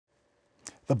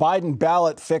The Biden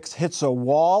ballot fix hits a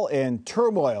wall and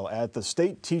turmoil at the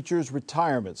state teachers'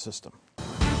 retirement system.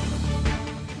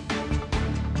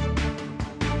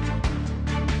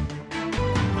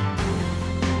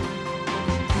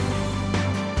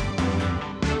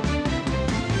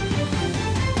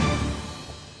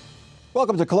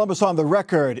 Welcome to Columbus on the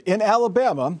Record. In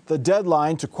Alabama, the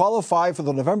deadline to qualify for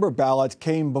the November ballot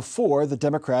came before the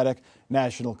Democratic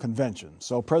National Convention.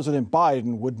 So President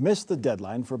Biden would miss the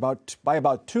deadline by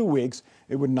about 2 weeks.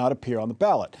 It would not appear on the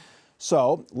ballot.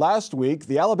 So last week,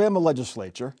 the Alabama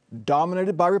legislature,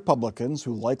 dominated by Republicans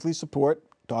who likely support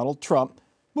Donald Trump,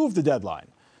 moved the deadline.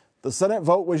 The Senate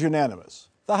vote was unanimous.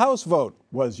 The House vote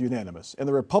was unanimous, and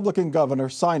the Republican governor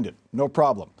signed it. No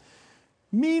problem.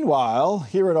 Meanwhile,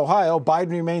 here in Ohio,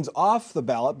 Biden remains off the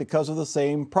ballot because of the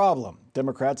same problem.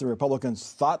 Democrats and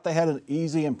Republicans thought they had an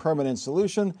easy and permanent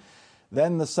solution.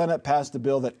 Then the Senate passed a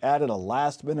bill that added a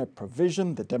last-minute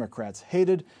provision that Democrats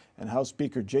hated, and House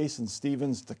Speaker Jason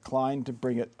Stephens declined to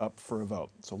bring it up for a vote.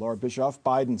 So Laura Bischoff,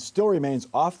 Biden still remains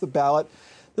off the ballot.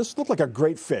 This looked like a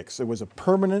great fix. It was a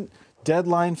permanent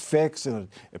deadline fix and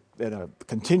a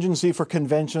contingency for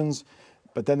conventions,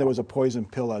 but then there was a poison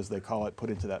pill, as they call it, put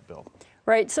into that bill.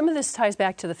 Right. Some of this ties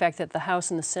back to the fact that the House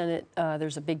and the Senate,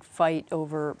 there's a big fight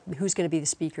over who's going to be the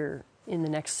speaker in the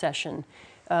next session.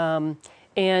 The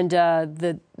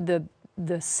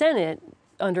Senate,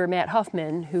 under Matt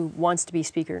Huffman, who wants to be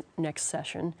speaker next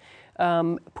session,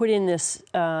 put in this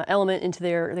element into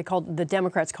the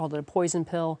Democrats called it a poison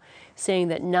pill, saying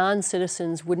that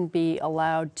non-citizens wouldn't be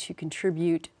allowed to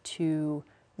contribute to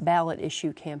ballot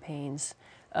issue campaigns.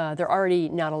 They're already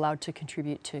not allowed to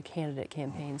contribute to candidate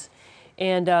campaigns.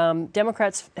 And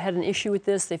Democrats had an issue with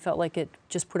this. They felt like it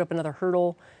just put up another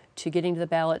hurdle to getting to the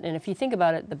ballot. And if you think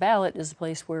about it, the ballot is a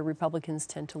place where Republicans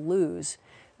tend to lose.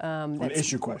 On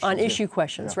issue questions. On issue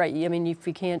questions, right. I mean, if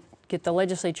you can't get the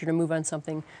legislature to move on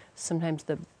something, sometimes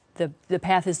the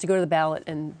path is to go to the ballot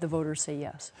and the voters say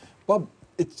yes. Well,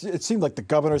 it seemed like the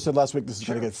governor said last week this is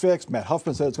going to get fixed. Matt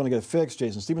Huffman said it's going to get fixed.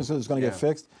 Jason Stephens said it's going to get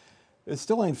fixed. It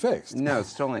still ain't fixed. No, it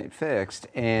still ain't fixed.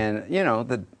 And, you know,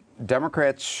 the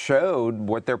Democrats showed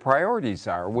what their priorities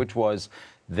are, which was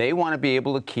they want to be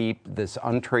able to keep this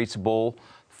untraceable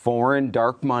foreign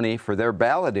dark money for their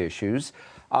ballot issues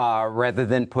rather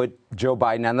than put Joe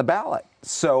Biden on the ballot.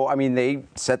 So, I mean, they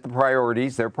set the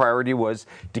priorities. Their priority was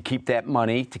to keep that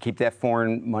money, to keep that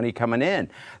foreign money coming in.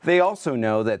 They also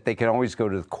know that they can always go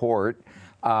to the court.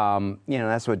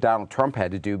 That's what Donald Trump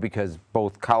had to do because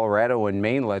both Colorado and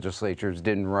Maine legislatures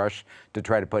didn't rush to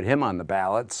try to put him on the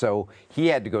ballot. So he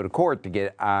had to go to court to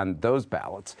get on those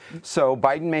ballots. So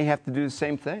Biden may have to do the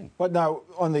same thing. But now,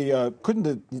 couldn't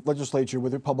the legislature,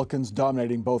 with Republicans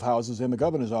dominating both houses and the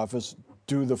governor's office,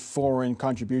 do the foreign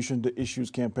contribution to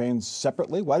issues campaigns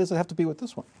separately? Why does it have to be with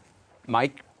this one?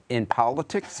 Mike? In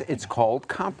politics, it's called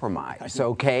compromise,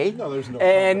 okay? No, there's no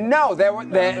and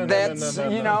that's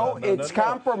it's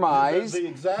compromise,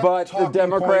 but the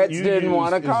Democrats didn't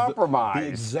want to compromise. The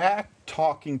exact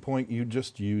talking point you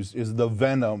just used is the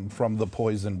venom from the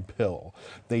poison pill.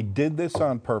 They did this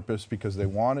on purpose because they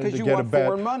wanted to get a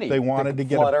bad money. They wanted to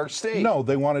get flood our state. No,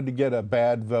 they wanted to get a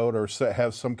bad vote or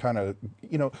have some kind of,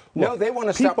 No, they want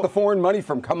to stop the foreign money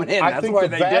from coming in. That's why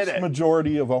they did it. I think the vast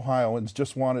majority of Ohioans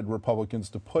just wanted Republicans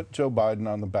to put Joe Biden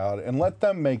on the ballot and let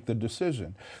them make the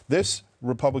decision. This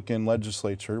Republican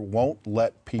legislature won't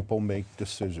let people make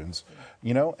decisions,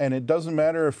 and it doesn't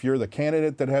matter if you're the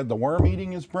candidate that had the worm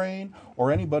eating his brain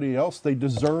or anybody else, they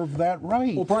deserve that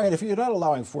right. Well, Brian, if you're not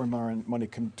allowing foreign money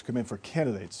to come in for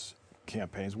candidates'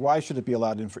 campaigns, why should it be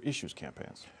allowed in for issues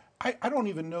campaigns? I don't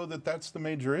even know that that's the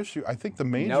major issue. I think the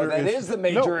major No, that is the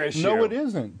major issue. No, it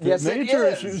isn't. The yes, major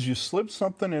it is. issue is you slip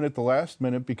something in at the last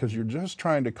minute because you're just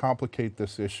trying to complicate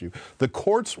this issue. The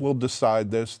courts will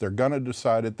decide this. They're going to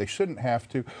decide it. They shouldn't have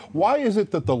to. Why is it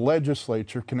that the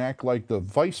legislature can act like the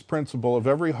vice principal of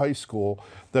every high school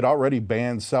that already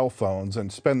banned cell phones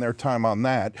and spend their time on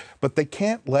that, but they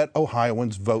can't let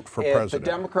Ohioans vote for president? If the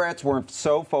Democrats weren't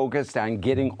so focused on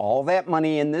getting all that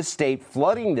money in this state,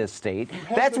 flooding this state,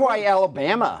 that's why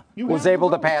Alabama was able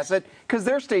to pass it, because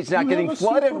their state's not getting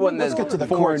flooded when there's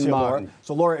foreign money.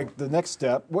 So, Laura, the next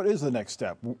step, what is the next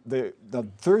step? The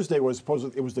Thursday was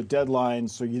supposed it was the deadline,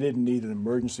 so you didn't need an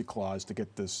emergency clause to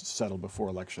get this settled before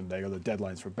Election Day, or the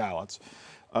deadlines for ballots.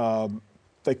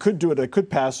 They could do it. They could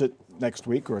pass it next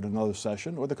week or at another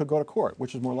session, or they could go to court.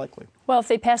 Which is more likely? Well, if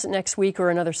they pass it next week or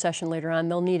another session later on,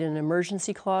 they'll need an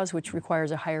emergency clause, which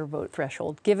requires a higher vote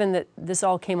threshold. Given that this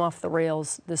all came off the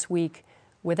rails this week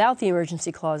without the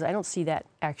emergency clause, I don't see that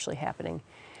actually happening.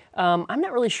 I'm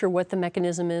not really sure what the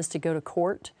mechanism is to go to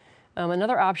court.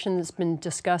 Another option that's been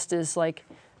discussed is like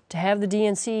to have the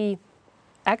DNC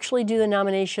actually do the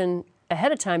nomination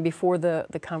ahead of time before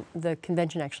the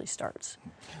convention actually starts.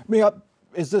 I mean,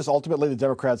 is this ultimately the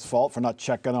Democrats' fault for not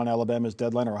checking on Alabama's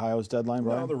deadline or Ohio's deadline,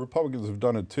 Brian? Well, the Republicans have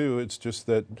done it too. It's just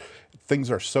that things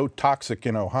are so toxic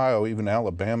in Ohio, even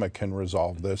Alabama can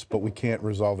resolve this, but we can't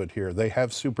resolve it here. They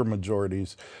have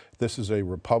supermajorities. This is a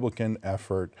Republican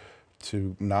effort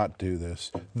to not do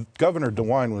this. Governor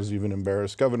DeWine was even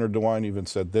embarrassed. Governor DeWine even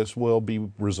said this will be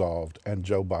resolved and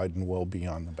Joe Biden will be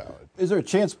on the ballot. Is there a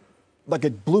chance, like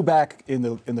it blew back in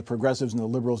the progressives and the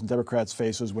liberals and Democrats'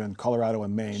 faces when Colorado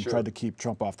and Maine tried to keep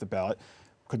Trump off the ballot?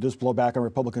 Could this blow back on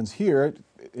Republicans here,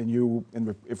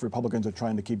 if Republicans are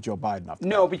trying to keep Joe Biden off the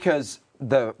ballot? No, because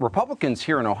the Republicans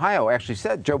here in Ohio actually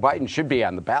said Joe Biden should be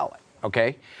on the ballot.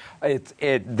 Okay,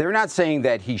 they're not saying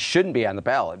that he shouldn't be on the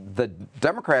ballot. The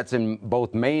Democrats in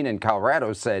both Maine and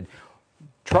Colorado said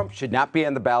Trump should not be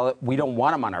on the ballot. We don't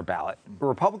want him on our ballot.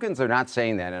 Republicans are not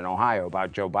saying that in Ohio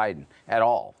about Joe Biden at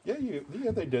all. Yeah,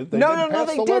 they did. No,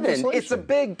 they didn't. It's a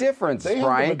big difference,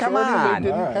 Brian. Come on.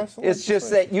 It's just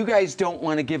that you guys don't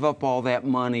want to give up all that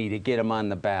money to get him on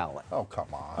the ballot. Oh,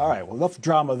 come on. All right, well, enough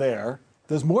drama there.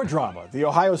 There's more drama. The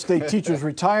Ohio State Teachers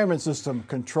Retirement System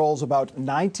controls about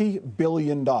 $90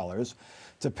 billion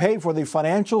to pay for the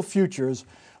financial futures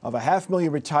of 500,000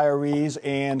 retirees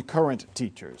and current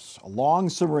teachers. A long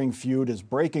simmering feud is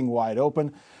breaking wide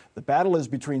open. The battle is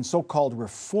between so-called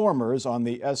reformers on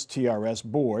the STRS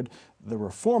board. The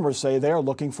reformers say they are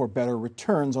looking for better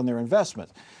returns on their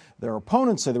investment. Their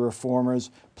opponents say the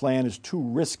reformers' plan is too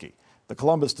risky. The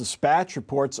Columbus Dispatch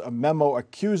reports a memo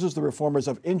accuses the reformers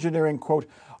of engineering, quote,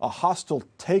 a hostile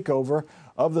takeover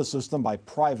of the system by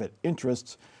private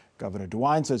interests. Governor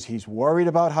DeWine says he's worried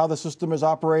about how the system is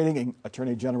operating, and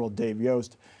Attorney General Dave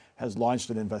Yost has launched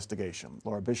an investigation.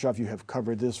 Laura Bischoff, you have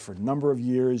covered this for a number of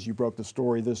years. You broke the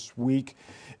story this week.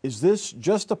 Is this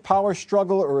just a power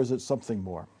struggle, or is it something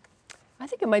more? I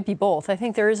think it might be both. I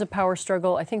think there is a power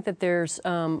struggle. I think that there's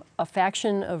a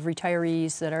faction of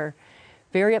retirees that are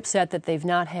very upset that they've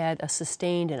not had a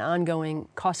sustained and ongoing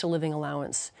cost of living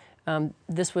allowance.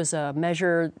 This was a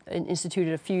measure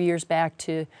instituted a few years back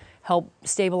to help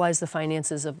stabilize the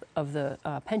finances of the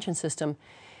pension system,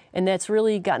 and that's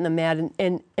really gotten them mad.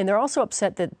 And they're also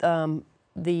upset that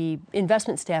the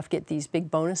investment staff get these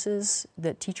big bonuses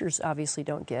that teachers obviously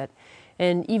don't get,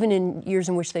 and even in years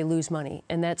in which they lose money,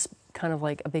 and that's kind of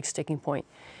like a big sticking point.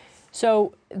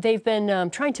 So they've been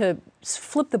trying to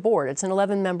flip the board. It's an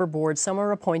 11-member board. Some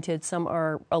are appointed, some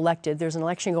are elected. There's an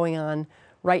election going on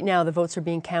right now. The votes are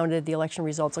being counted. The election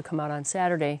results will come out on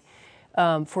Saturday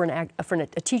for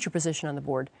a teacher position on the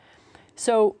board.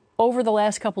 So over the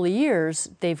last couple of years,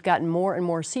 they've gotten more and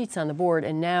more seats on the board,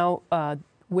 and now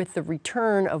with the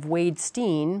return of Wade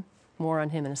Steen, more on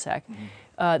him in a sec,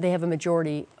 they have a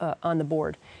majority on the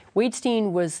board. Wade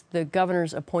Steen was the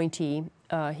governor's appointee.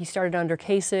 He started under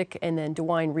Kasich, and then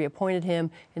DeWine reappointed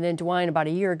him, and then DeWine about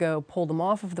a year ago pulled him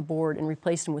off of the board and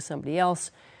replaced him with somebody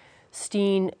else.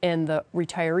 Steen and the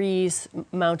retirees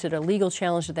mounted a legal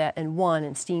challenge to that and won,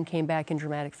 and Steen came back in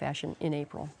dramatic fashion in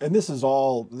April. And this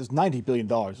 $90 billion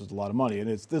is a lot of money, and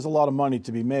there's a lot of money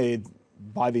to be made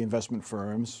by the investment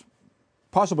firms,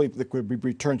 possibly that could be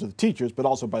returned to the teachers, but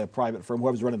also by a private firm,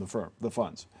 whoever's running the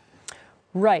funds.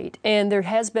 Right, and there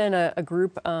has been a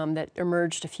group that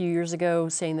emerged a few years ago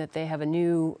saying that they have a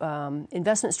new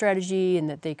investment strategy and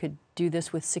that they could do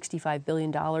this with $65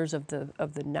 billion of the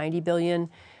 $90 billion,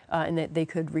 and that they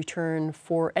could return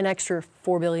for an extra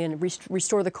 $4 billion,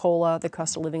 restore the COLA, the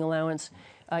cost of living allowance,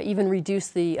 even reduce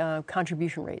the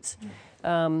contribution rates.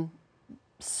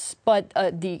 But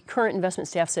the current investment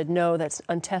staff said, no, that's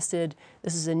untested.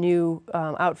 This is a new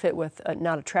outfit with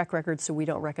not a track record, so we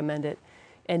don't recommend it.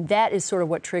 And that is sort of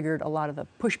what triggered a lot of the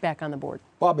pushback on the board.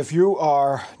 Bob, if you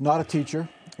are not a teacher,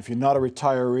 if you're not a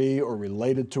retiree or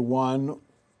related to one,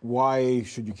 why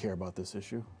should you care about this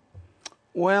issue?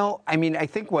 Well, I mean, I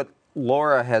think what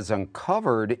Laura has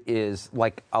uncovered is,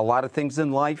 like a lot of things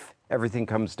in life, everything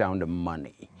comes down to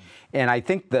money. And I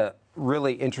think the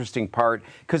really interesting part,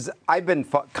 because I've been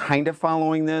kind of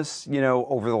following this,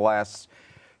 over the last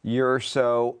year or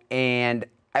so, and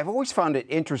I've always found it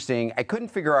interesting. I couldn't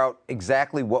figure out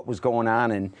exactly what was going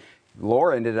on, and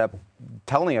Laura ended up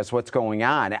telling us what's going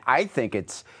on. I think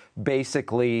it's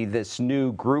basically this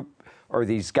new group or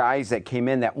these guys that came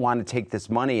in that want to take this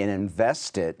money and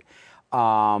invest it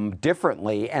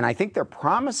differently. And I think they're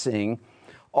promising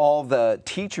all the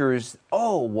teachers,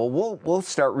 we'll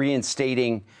start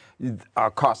reinstating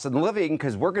cost of living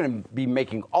because we're going to be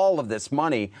making all of this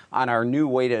money on our new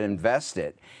way to invest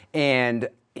it. And,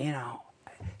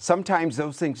 sometimes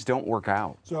those things don't work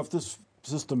out. So if this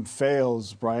system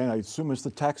fails, Brian, I assume it's the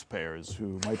taxpayers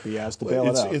who might be asked to bail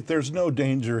it out. There's no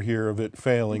danger here of it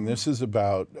failing. This is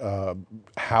about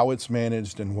how it's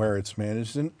managed and where it's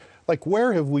managed. And like,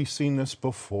 where have we seen this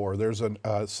before? There's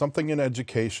something in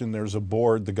education. There's a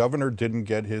board. The governor didn't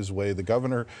get his way. The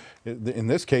governor, in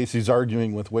this case, he's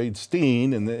arguing with Wade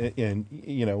Steen, and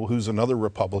you know, who's another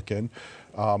Republican,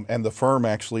 and the firm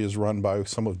actually is run by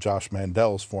some of Josh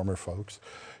Mandel's former folks.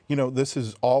 You know, this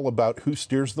is all about who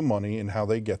steers the money and how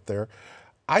they get there.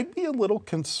 I'd be a little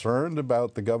concerned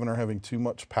about the governor having too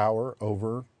much power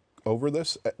over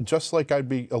this, just like I'd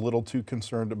be a little too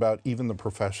concerned about even the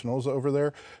professionals over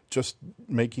there just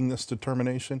making this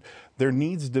determination. There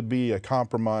needs to be a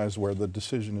compromise where the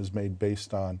decision is made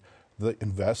based on the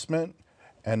investment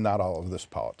and not all of this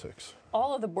politics.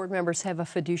 All of the board members have a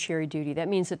fiduciary duty. That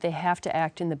means that they have to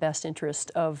act in the best interest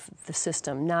of the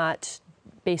system, not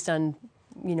based on,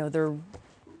 you know, their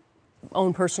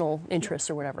own personal interests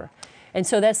or whatever. And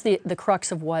so that's the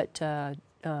crux of what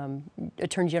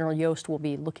Attorney General Yost will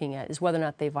be looking at, is whether or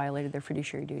not they violated their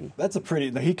fiduciary duty. That's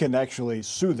he can actually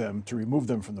sue them to remove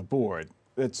them from the board.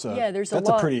 That's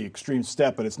a pretty extreme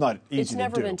step, but it's not easy to do. It's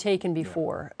never been taken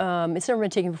before. It's never been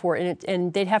taken before,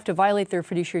 and they'd have to violate their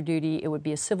fiduciary duty. It would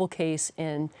be a civil case,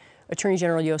 and Attorney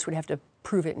General Yost would have to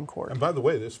prove it in court. And by the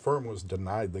way, this firm was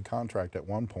denied the contract at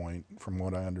one point, from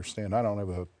what I understand. I don't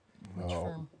have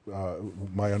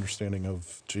my understanding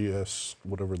of GS,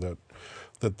 whatever that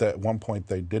at one point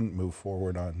they didn't move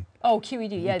forward on. Oh,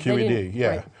 QED, yeah. QED, yeah.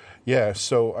 Right. Yeah,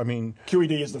 so, I mean.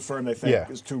 QED is the firm they think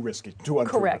is too risky, too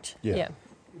unproven. Correct, yeah.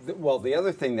 Well, the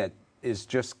other thing that is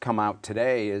just come out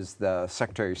today is the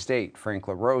Secretary of State, Frank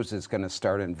LaRose, is going to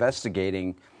start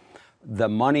investigating the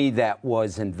money that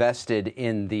was invested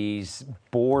in these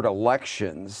board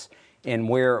elections and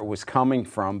where it was coming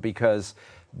from, because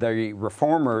the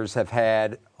reformers have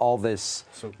had all this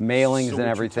mailings and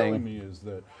everything. What you're telling me is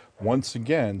that once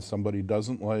again, somebody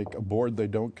doesn't like a board they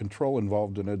don't control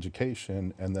involved in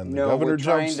education, and then the governor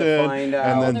jumps in,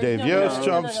 and then Dave Yost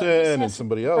jumps in, and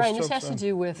somebody else Brian, jumps in. this has to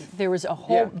do with, there was a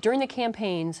whole, during the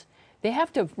campaigns, they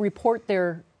have to report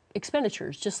their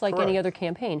expenditures, just like any other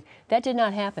campaign. That did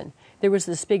not happen. There was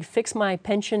this big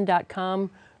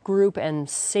FixMyPension.com group and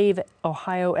Save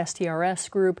Ohio STRS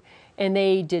group, and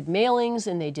they did mailings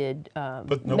and they did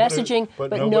messaging,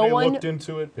 but no one looked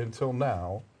into it until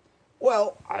now.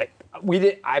 Well, I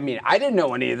didn't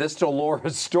know any of this till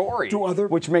Laura's story,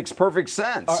 which makes perfect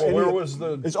sense. Where was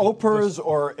is OPERS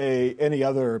or any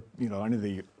other, any of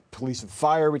the police and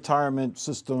fire retirement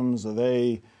systems? Are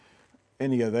they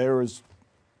any of theirs?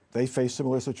 They face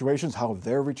similar situations. How have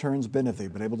their returns been? Have they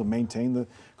been able to maintain the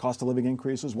cost of living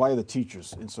increases? Why are the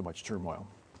teachers in so much turmoil?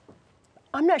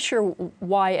 I'm not sure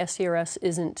why SCRS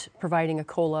isn't providing a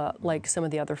COLA like some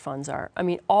of the other funds are. I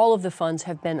mean, all of the funds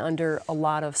have been under a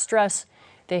lot of stress.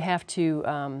 They have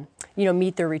to,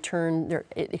 meet their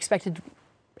expected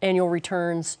annual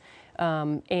returns,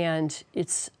 and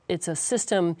it's a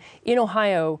system in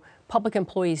Ohio. Public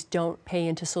employees don't pay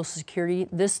into Social Security.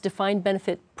 This defined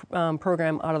benefit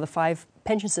program out of the 5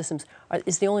 pension systems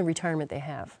is the only retirement they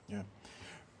have. Yeah.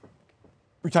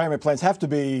 Retirement plans have to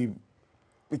be.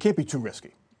 It can't be too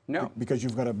risky. No. Because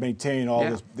you've got to maintain all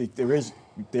this.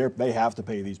 They have to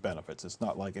pay these benefits. It's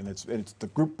not like, and it's the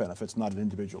group benefits, not an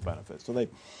individual benefit. So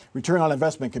return on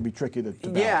investment can be tricky to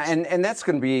balance. Yeah, and that's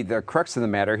going to be the crux of the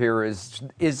matter here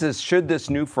should this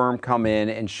new firm come in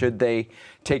and should they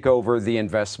take over the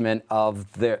investment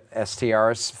of the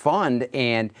STRS fund?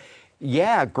 And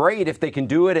yeah, great if they can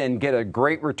do it and get a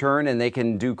great return and they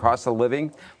can do cost of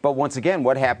living. But once again,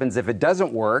 what happens if it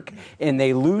doesn't work and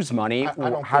they lose money? I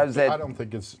don't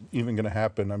think it's even going to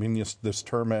happen. I mean, this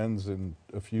term ends in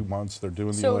a few months. They're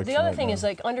doing the election. So the other thing is,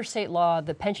 like, under state law,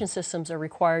 the pension systems are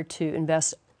required to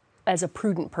invest as a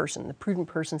prudent person, the prudent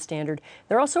person standard.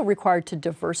 They're also required to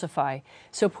diversify.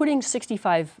 So putting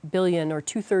 $65 billion or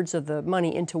 2/3 of the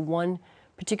money into one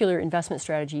particular investment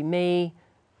strategy may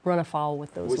run afoul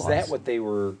with those laws. Was that what they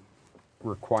were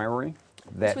requiring?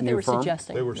 That's what they were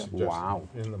suggesting. They were suggesting. Wow.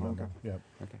 In the memo. Yeah.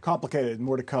 Okay. Complicated,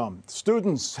 more to come.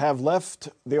 Students have left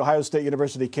the Ohio State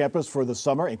University campus for the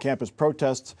summer, and campus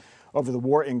protests over the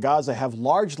war in Gaza have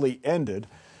largely ended.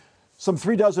 Some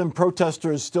 36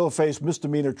 protesters still face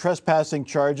misdemeanor trespassing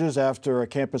charges after a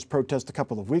campus protest a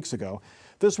couple of weeks ago.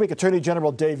 This week, Attorney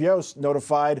General Dave Yost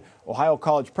notified Ohio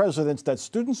college presidents that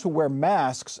students who wear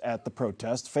masks at the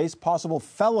protest face possible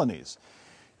felonies.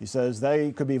 He says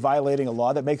they could be violating a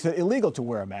law that makes it illegal to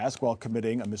wear a mask while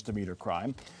committing a misdemeanor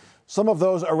crime. Some of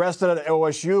those arrested at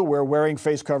OSU were wearing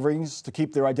face coverings to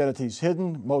keep their identities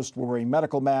hidden. Most were wearing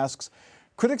medical masks.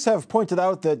 Critics have pointed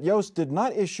out that Yost did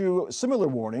not issue similar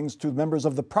warnings to members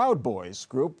of the Proud Boys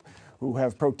group who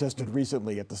have protested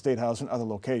recently at the State House and other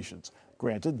locations.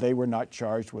 Granted, they were not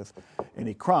charged with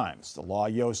any crimes. The law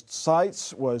Yost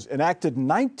cites was enacted in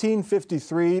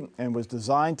 1953 and was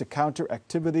designed to counter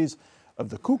activities of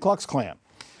the Ku Klux Klan.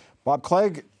 Bob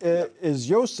Clegg, is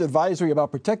Yost's advisory about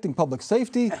protecting public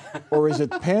safety, or is it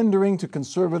pandering to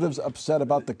conservatives upset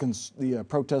about the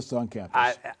protests on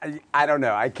campus? I don't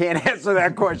know. I can't answer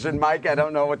that question, Mike. I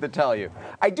don't know what to tell you.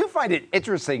 I do find it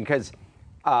interesting because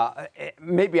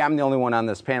maybe I'm the only one on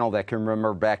this panel that can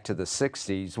remember back to the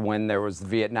 60s when there was the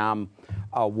Vietnam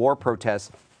War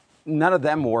protests. None of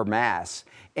them wore masks.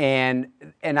 And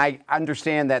I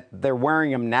understand that they're wearing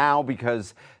them now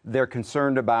because they're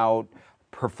concerned about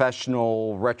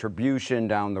professional retribution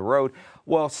down the road.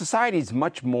 Well, society's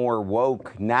much more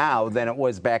woke now than it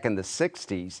was back in the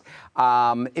 60s.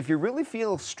 If you really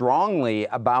feel strongly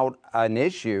about an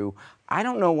issue, I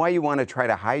don't know why you want to try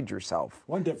to hide yourself.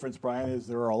 One difference, Brian, is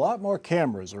there are a lot more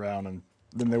cameras around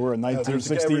than there were in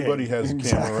 1968. Everybody has a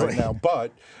camera right now,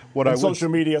 but what I would, social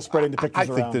media spreading the pictures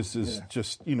around. I think this is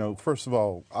just, first of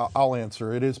all, I'll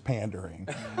answer. It is pandering.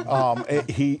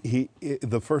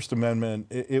 The First Amendment,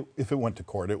 if it went to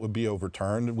court, it would be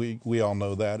overturned. We all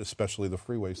know that, especially the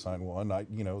freeway sign one.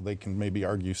 They can maybe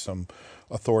argue some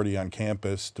authority on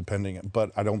campus,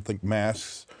 but I don't think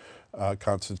masks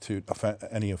constitute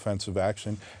any offensive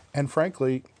action. And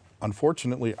frankly,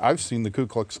 unfortunately, I've seen the Ku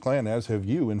Klux Klan, as have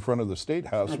you, in front of the State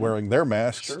House wearing their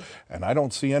masks, and I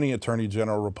don't see any Attorney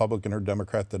General, Republican or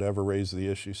Democrat, that ever raised the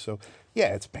issue. So,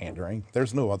 yeah, it's pandering.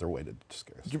 There's no other way to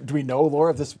discuss. Do we know, Laura,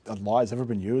 if this law has ever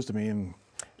been used? I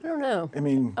don't know. And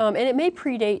it may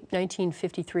predate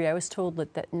 1953. I was told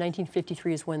that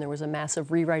 1953 is when there was a massive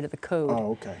rewrite of the code.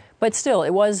 Oh, okay. But still, it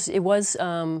was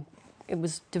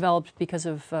developed because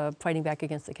of fighting back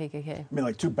against the KKK.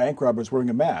 Like two bank robbers wearing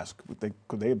a mask.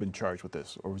 Could they have been charged with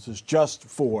this? Or was this just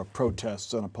for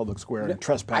protests on a public square and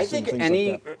trespassing? I think and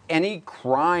things like that? any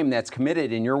crime that's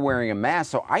committed and you're wearing a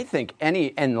mask, so I think and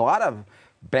a lot of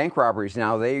bank robberies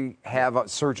now, they have a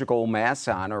surgical masks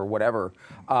on or whatever.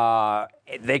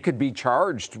 They could be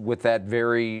charged with that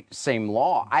very same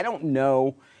law. I don't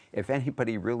know if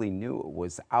anybody really knew it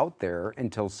was out there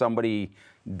until somebody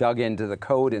dug into the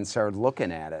code and started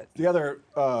looking at it. The other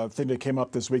thing that came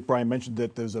up this week, Brian mentioned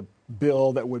that there's a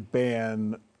bill that would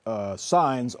ban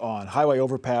signs on highway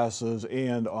overpasses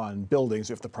and on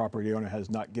buildings if the property owner has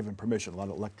not given permission, a lot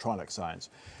of electronic signs.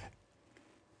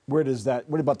 What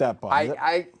about that, Bob?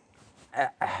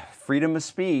 Freedom of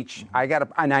speech.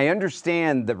 And I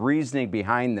understand the reasoning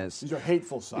behind this. These are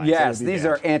hateful signs. Yes, these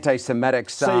are anti-Semitic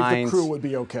signs. Save the crew would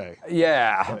be okay.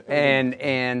 Yeah,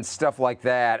 and stuff like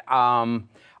that.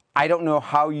 I don't know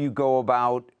how you go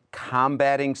about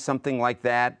combating something like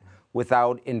that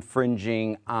without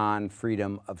infringing on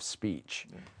freedom of speech.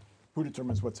 Yeah. Who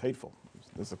determines what's hateful?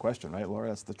 That's the question, right, Laura?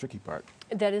 That's the tricky part.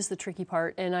 That is the tricky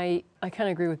part, and I kind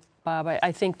of agree with Bob.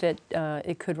 I think that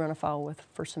it could run afoul with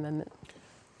First Amendment.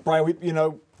 Brian,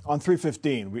 on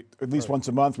 315, at least once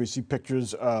a month, we see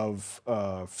pictures of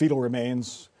fetal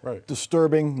remains. Right.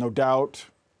 Disturbing, no doubt.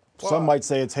 Well, some might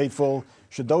say it's hateful.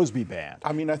 Should those be banned?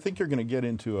 I think you're going to get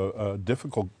into a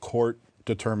difficult court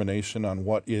determination on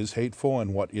what is hateful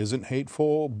and what isn't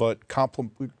hateful, but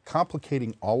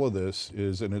complicating all of this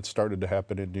is, and it started to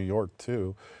happen in New York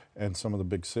too, and some of the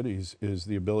big cities, is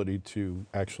the ability to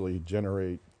actually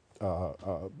generate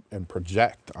and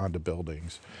project onto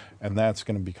buildings, and that's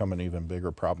going to become an even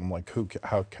bigger problem. Like,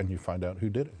 how can you find out who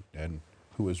did it and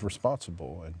who is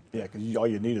responsible? And yeah, because all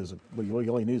you need is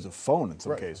a phone in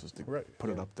some cases to put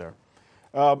it up there.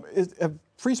 Have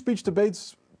free speech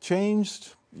debates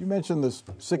changed? You mentioned the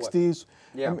 60s.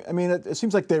 Yeah. It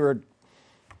seems like they were.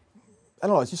 I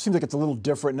don't know. It just seems like it's a little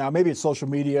different now. Maybe it's social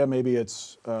media. Maybe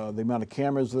it's the amount of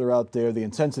cameras that are out there, the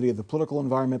intensity of the political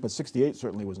environment. But 68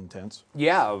 certainly was intense.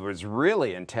 Yeah, it was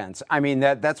really intense.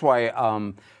 That's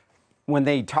why when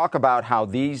they talk about how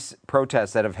these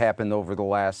protests that have happened over the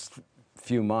last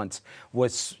few months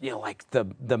was, like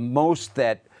the most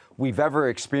that we've ever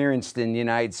experienced in the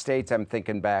United States, I'm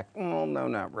thinking back, oh, no,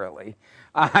 not really.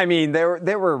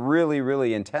 They were really,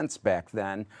 really intense back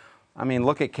then.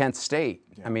 Look at Kent State.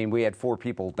 Yeah. We had 4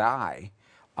 people die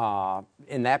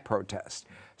in that protest.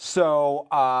 So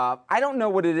I don't know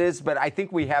what it is, but I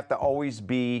think we have to always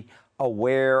be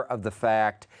aware of the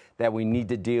fact that we need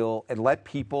to deal and let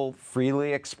people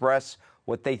freely express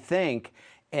what they think,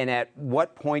 and at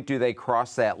what point do they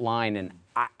cross that line. And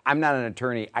I'm not an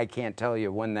attorney. I can't tell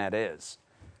you when that is.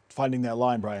 finding that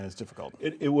line, Brian, is difficult.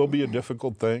 It will be a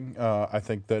difficult thing. I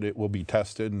think that it will be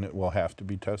tested, and it will have to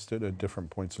be tested at different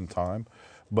points in time.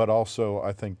 But also,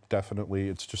 I think definitely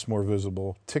it's just more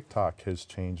visible. TikTok has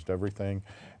changed everything.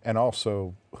 And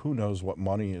also, who knows what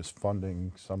money is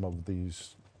funding some of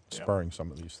these, spurring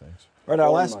some of these things. Right,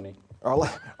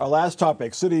 our last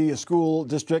topic, City School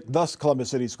District, thus Columbus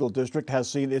City School District, has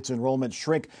seen its enrollment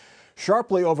shrink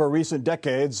sharply over recent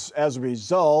decades. As a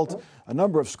result, a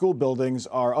number of school buildings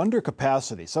are under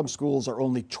capacity. Some schools are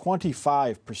only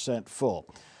 25%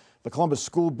 full. The Columbus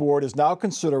School Board is now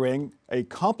considering a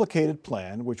complicated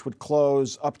plan which would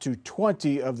close up to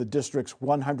 20 of the district's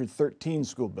 113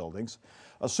 school buildings.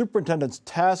 A superintendent's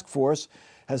task force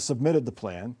has submitted the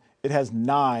plan. It has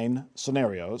 9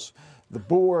 scenarios.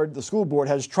 The school board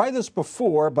has tried this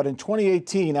before, but in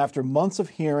 2018, after months of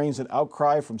hearings and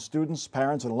outcry from students,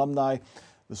 parents, and alumni,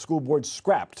 the school board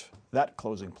scrapped that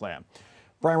closing plan.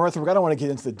 Brian Rothenberg, I don't want to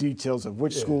get into the details of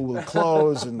which school will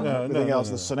close and everything else,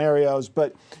 the scenarios,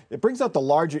 but it brings out the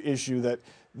larger issue that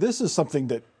this is something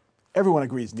that everyone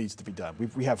agrees needs to be done.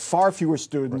 We have far fewer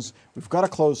students. Right. We've got to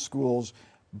close schools.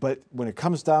 But when it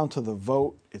comes down to the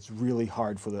vote, it's really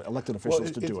hard for the elected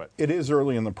officials to do it. It is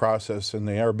early in the process, and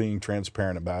they are being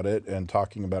transparent about it and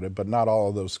talking about it, but not all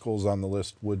of those schools on the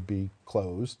list would be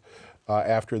closed.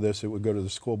 After this, it would go to the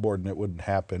school board, and it wouldn't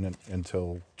happen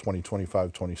until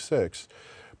 2025, 26.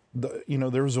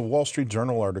 There was a Wall Street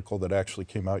Journal article that actually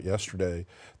came out yesterday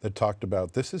that talked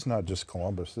about this is not just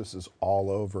Columbus, this is all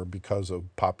over because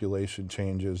of population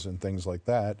changes and things like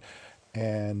that.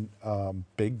 And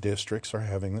big districts are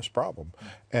having this problem.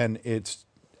 And it's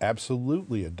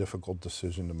absolutely a difficult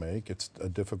decision to make. It's a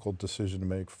difficult decision to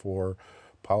make for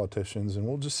politicians, and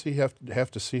we'll just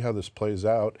have to see how this plays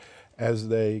out as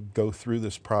they go through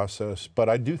this process. But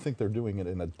I do think they're doing it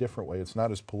in a different way. It's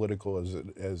not as political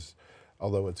as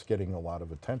although it's getting a lot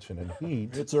of attention and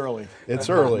heat. It's early. It's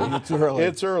early. It's early.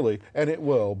 It's early, and it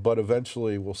will, but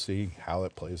eventually we'll see how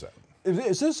it plays out.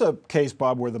 Is this a case,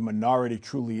 Bob, where the minority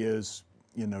truly is,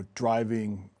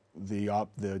 driving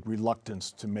the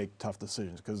reluctance to make tough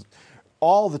decisions? Because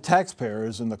all the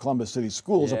taxpayers in the Columbus City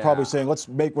schools are probably saying, let's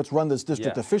run this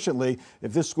district efficiently.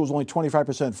 If this school's only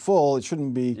 25% full, it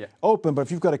shouldn't be open. But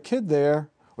if you've got a kid there,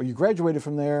 or you graduated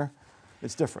from there,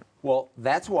 it's different. Well,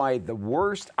 that's why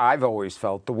I've always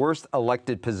felt, the worst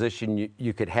elected position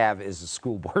you could have is a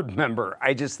school board member.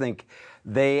 I just think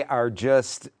they are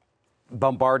just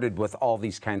bombarded with all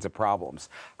these kinds of problems.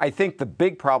 I think the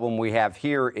big problem we have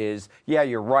here is,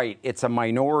 you're right, it's a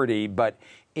minority, but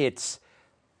it's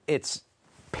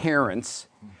parents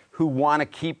who want to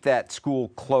keep that school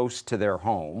close to their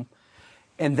home.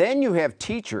 And then you have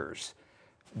teachers,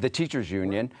 the teachers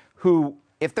union, who,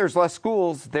 if there's less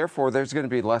schools, therefore there's going to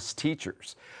be less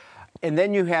teachers. And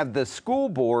then you have the school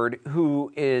board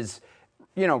who is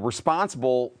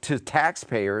responsible to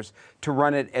taxpayers to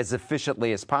run it as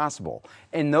efficiently as possible.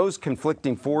 And those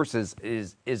conflicting forces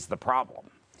is the problem.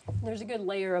 There's a good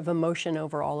layer of emotion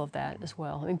over all of that as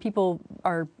well. I mean, people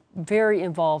are very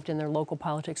involved in their local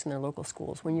politics and their local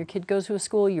schools. When your kid goes to a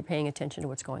school, you're paying attention to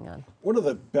what's going on. One of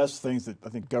the best things that I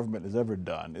think government has ever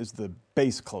done is the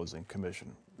base closing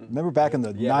commission. Remember back in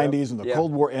the 90s when the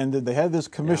Cold War ended, they had this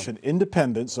commission,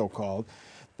 independent so-called.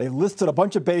 They listed a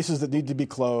bunch of bases that need to be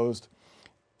closed.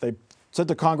 They said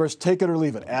to Congress, take it or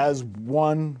leave it, as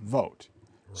one vote.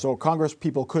 So Congress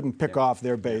people couldn't pick off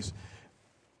their base.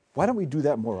 Why don't we do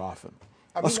that more often?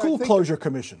 A school closure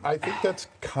commission. I think that's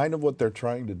kind of what they're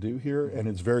trying to do here, and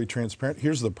it's very transparent.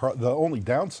 Here's the only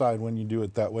downside when you do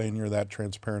it that way and you're that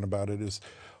transparent about it is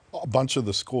a bunch of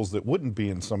the schools that wouldn't be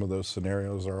in some of those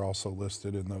scenarios are also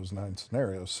listed in those 9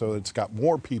 scenarios. So it's got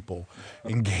more people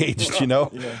engaged,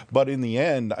 But in the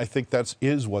end, I think that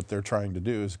is what they're trying to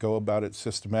do, is go about it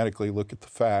systematically, look at the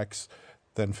facts,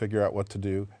 then figure out what to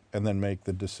do, and then make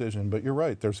the decision. But you're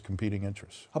right, there's competing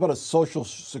interests. How about a Social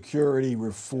Security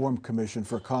Reform Commission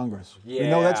for Congress? Yeah. We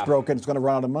know that's broken. It's going to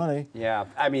run out of money. Yeah,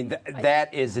 I mean,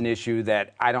 that is an issue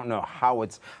that I don't know how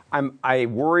I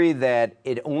worry that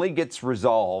it only gets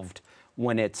resolved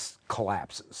when it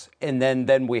collapses. And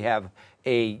then we have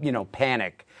a,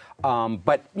 panic.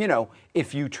 But,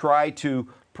 if you try to,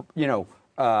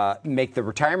 make the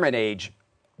retirement age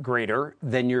greater,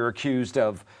 then you're accused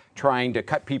of trying to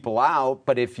cut people out.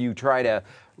 But if you try to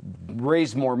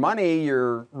raise more money,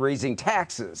 you're raising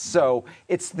taxes. So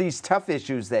it's these tough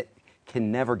issues that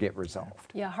can never get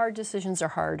resolved. Yeah, hard decisions are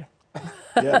hard.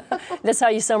 Yeah. That's how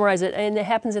you summarize it. And it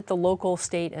happens at the local,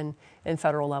 state, and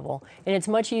federal level. And it's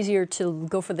much easier to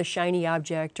go for the shiny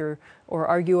object or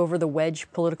argue over the wedge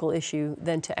political issue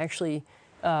than to actually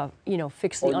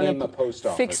fix the, Or name the post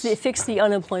office. fix the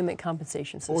unemployment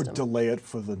compensation system. Or delay it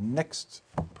for the next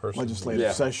legislative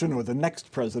Yeah. session or the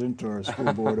next president or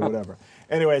school board or whatever.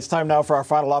 Anyway, it's time now for our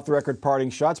final off-the-record parting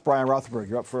shots. Brian Rothenberg,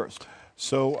 you're up first.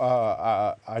 So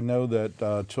I know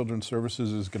that Children's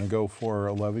Services is going to go for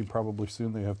a levy probably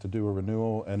soon. They have to do a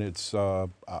renewal, and it's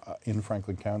in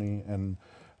Franklin County, and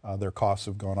their costs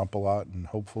have gone up a lot, and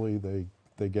hopefully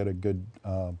they get a good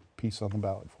piece on the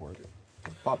ballot for it.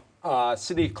 Bob.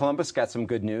 City of Columbus got some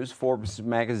good news. Forbes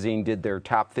magazine did their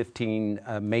top 15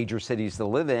 major cities to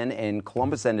live in, and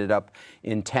Columbus ended up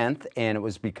in 10th, and it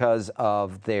was because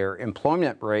of their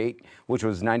employment rate, which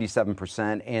was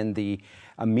 97%, and the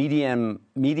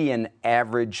median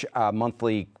average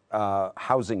monthly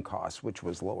housing costs, which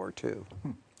was lower too.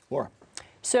 Laura.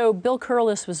 So Bill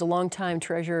Curliss was a longtime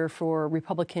treasurer for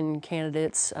Republican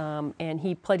candidates, and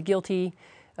he pled guilty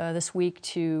this week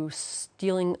to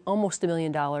stealing almost $1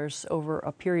 million over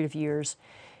a period of years.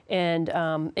 And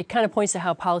it kind of points to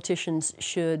how politicians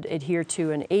should adhere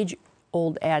to an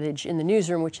age-old adage in the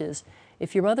newsroom, which is,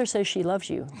 if your mother says she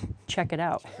loves you, check it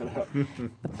out. The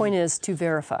point is to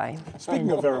verify.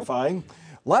 Speaking of verifying,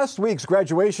 last week's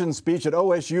graduation speech at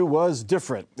OSU was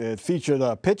different. It featured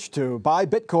a pitch to buy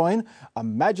Bitcoin, a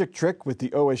magic trick with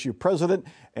the OSU president,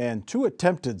 and 2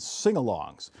 attempted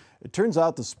sing-alongs. It turns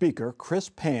out the speaker, Chris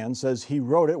Pan, says he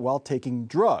wrote it while taking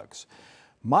drugs.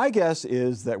 My guess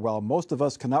is that while most of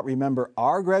us cannot remember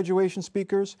our graduation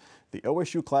speakers, the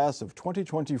OSU class of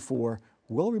 2024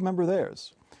 will remember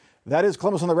theirs. That is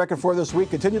Columbus on the Record for this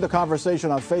week. Continue the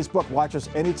conversation on Facebook. Watch us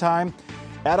anytime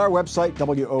at our website,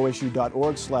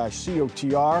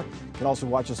 wosu.org/COTR. You can also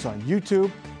watch us on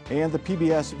YouTube and the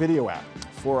PBS video app.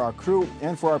 For our crew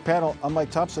and for our panel, I'm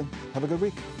Mike Thompson. Have a good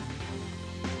week.